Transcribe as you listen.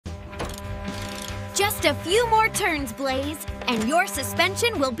Just a few more turns, Blaze, and your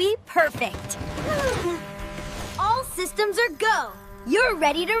suspension will be perfect. All systems are go. You're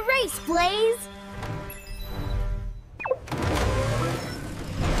ready to race, Blaze.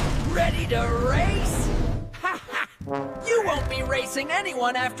 Ready to race? Ha ha! You won't be racing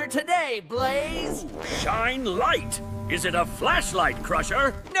anyone after today, Blaze. Shine light! Is it a flashlight,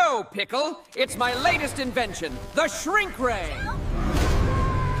 Crusher? No, Pickle. It's my latest invention, the Shrink Ray.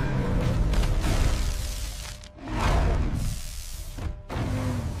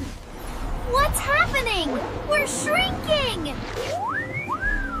 What's happening? We're shrinking!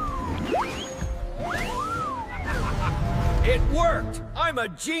 It worked! I'm a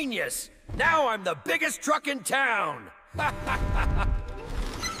genius! Now I'm the biggest truck in town!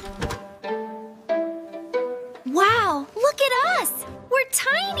 Wow, look at us! We're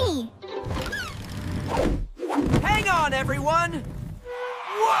tiny! Hang on, everyone!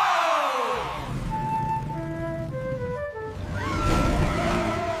 Whoa!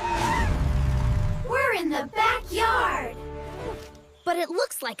 We're in the backyard! But it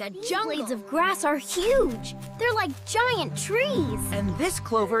looks like a jungle. Blades of grass are huge. They're like giant trees. And this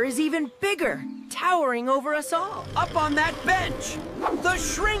clover is even bigger, towering over us all. Up on that bench! The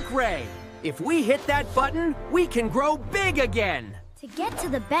Shrink Ray! If we hit that button, we can grow big again! To get to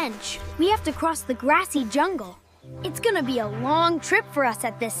the bench, we have to cross the grassy jungle. It's gonna be a long trip for us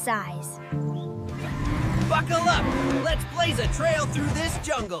at this size. Buckle up! Let's blaze a trail through this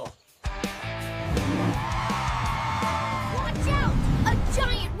jungle! Watch out! A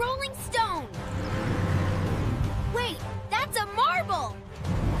giant rolling stone! Wait, that's a marble!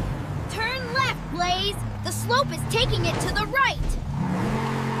 Turn left, Blaze! The slope is taking it to the right!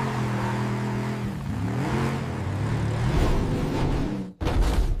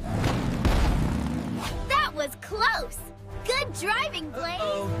 That was close! Good driving,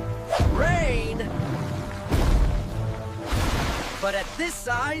 Blaze! Rain! But at this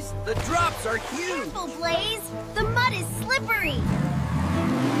size, the drops are huge! Careful, Blaze! The mud is slippery!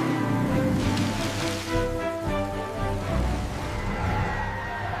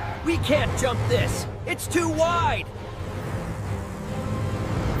 We can't jump this! It's too wide!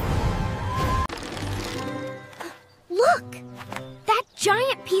 Look! That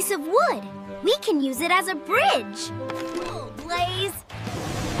giant piece of wood! We can use it as a bridge! Pull, Blaze!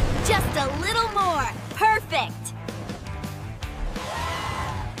 Just a little more! Perfect!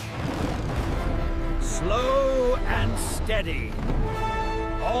 Slow and steady.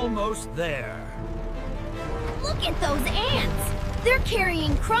 Almost there. Look at those ants! They're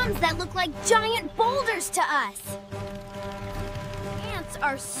carrying crumbs that look like giant boulders to us! Ants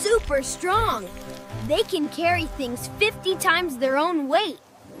are super strong. They can carry things 50 times their own weight.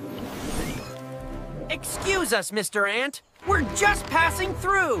 Excuse us, Mr. Ant. We're just passing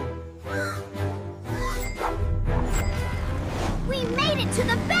through. We made it to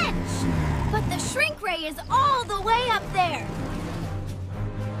the bench! But the Shrink Ray is all the way up there!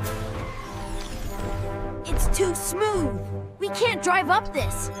 It's too smooth. We can't drive up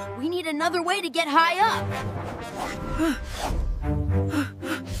this. We need another way to get high up.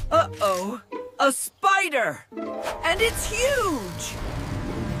 Uh-oh. A spider! And it's huge!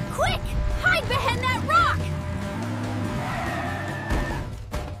 Quick! Hide behind that rock!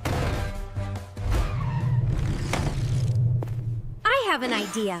 I have an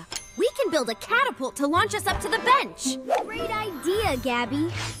idea. We can build a catapult to launch us up to the bench. Great idea,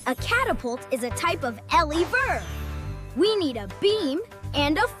 Gabby. A catapult is a type of lever. We need a beam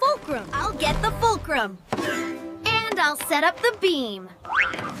and a fulcrum. I'll get the fulcrum. And I'll set up the beam.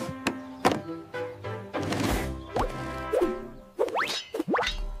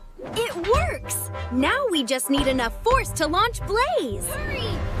 It works! Now we just need enough force to launch Blaze.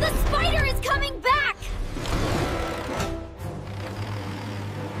 Hurry! The spider is coming back!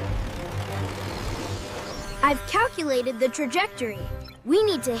 I've calculated the trajectory. We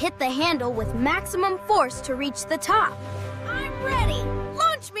need to hit the handle with maximum force to reach the top. I'm ready!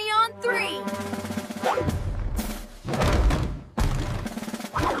 Launch me on 3!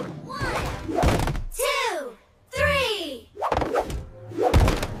 1, 2, 3!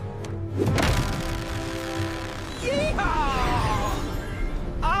 Yeehaw!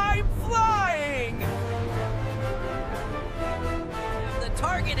 I'm flying! Have the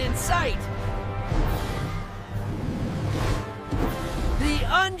target in sight. The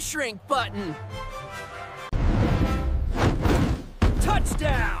unshrink button.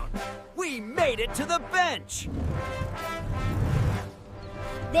 Touchdown! We made it to the bench.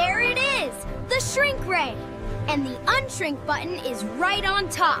 There it is! The Shrink Ray! And the unshrink button is right on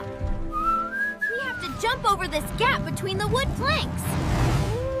top. We have to jump over this gap between the wood planks.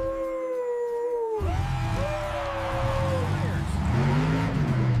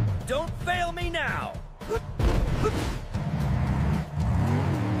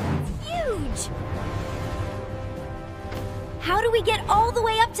 do we get all the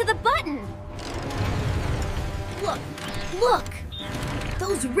way up to the button? Look!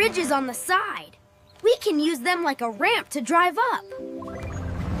 Those ridges on the side. We can use them like a ramp to drive up.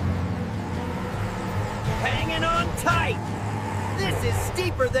 Hanging on tight! This is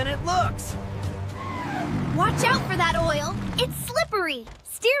steeper than it looks! Watch out for that oil. It's slippery.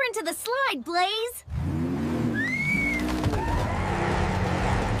 Steer into the slide, Blaze.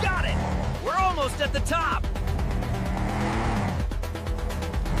 Got it! We're almost at the top!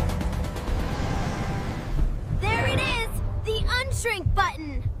 There it is! The unshrink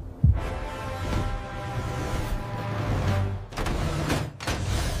button!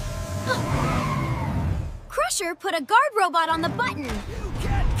 Crusher put a guard robot on the button. You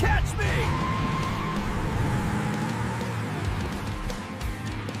can't catch me!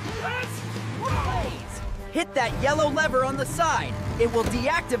 Let's rise! Hit that yellow lever on the side. It will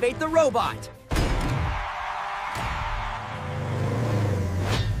deactivate the robot.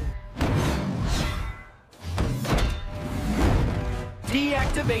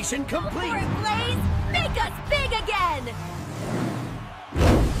 Deactivation complete! For it, Blaze! Make us big again!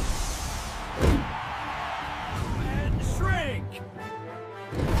 And shrink!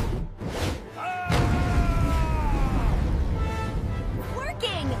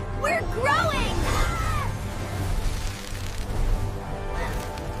 Working! We're growing!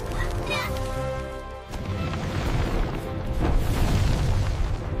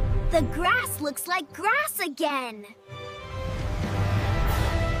 The grass looks like grass again.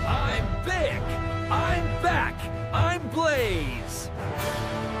 I'm big! I'm back! I'm Blaze!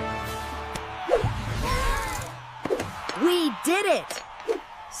 We did it!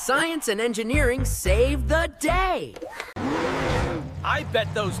 Science and engineering saved the day! I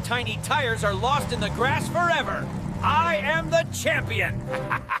bet those tiny tires are lost in the grass forever! I am the champion!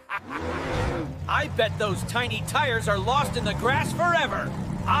 I bet those tiny tires are lost in the grass forever!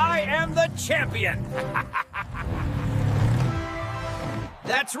 I am the champion!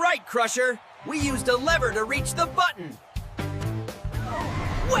 That's right, Crusher! We used a lever to reach the button!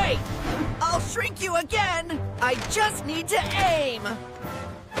 Wait! I'll shrink you again! I just need to aim!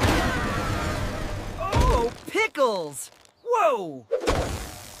 Oh, pickles! Whoa!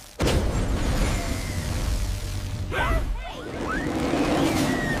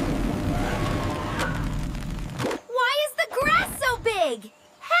 Why is the grass so big?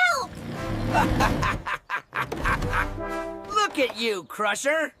 Help! Look at you,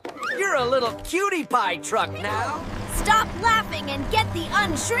 Crusher! You're a little cutie pie truck now! Stop laughing and get the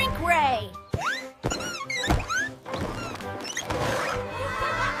unshrink ray!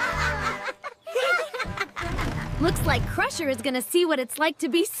 Looks like Crusher is gonna see what it's like to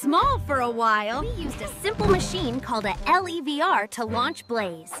be small for a while. We used a simple machine called a LEVR to launch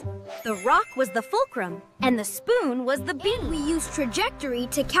Blaze. The rock was the fulcrum, and the spoon was the beam. We used trajectory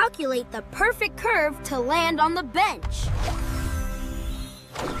to calculate the perfect curve to land on the bench.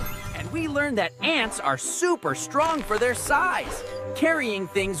 And we learned that ants are super strong for their size, carrying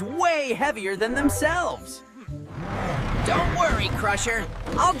things way heavier than themselves. Don't worry, Crusher.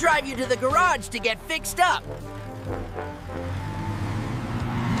 I'll drive you to the garage to get fixed up.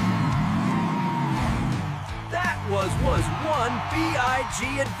 That was one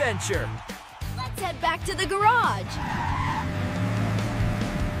B.I.G. adventure! Let's head back to the garage.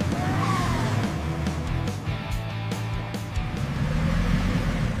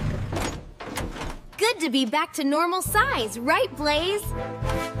 Good to be back to normal size, right, Blaze?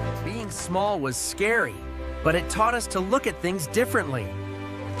 Being small was scary, but it taught us to look at things differently.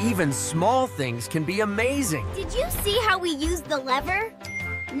 Even small things can be amazing. Did you see how we used the lever?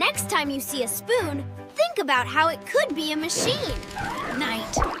 Next time you see a spoon, think about how it could be a machine.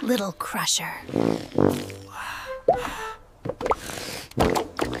 Night, little Crusher. Thanks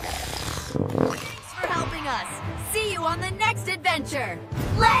for helping us. See you on the next adventure.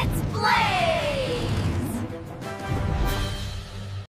 Let's play!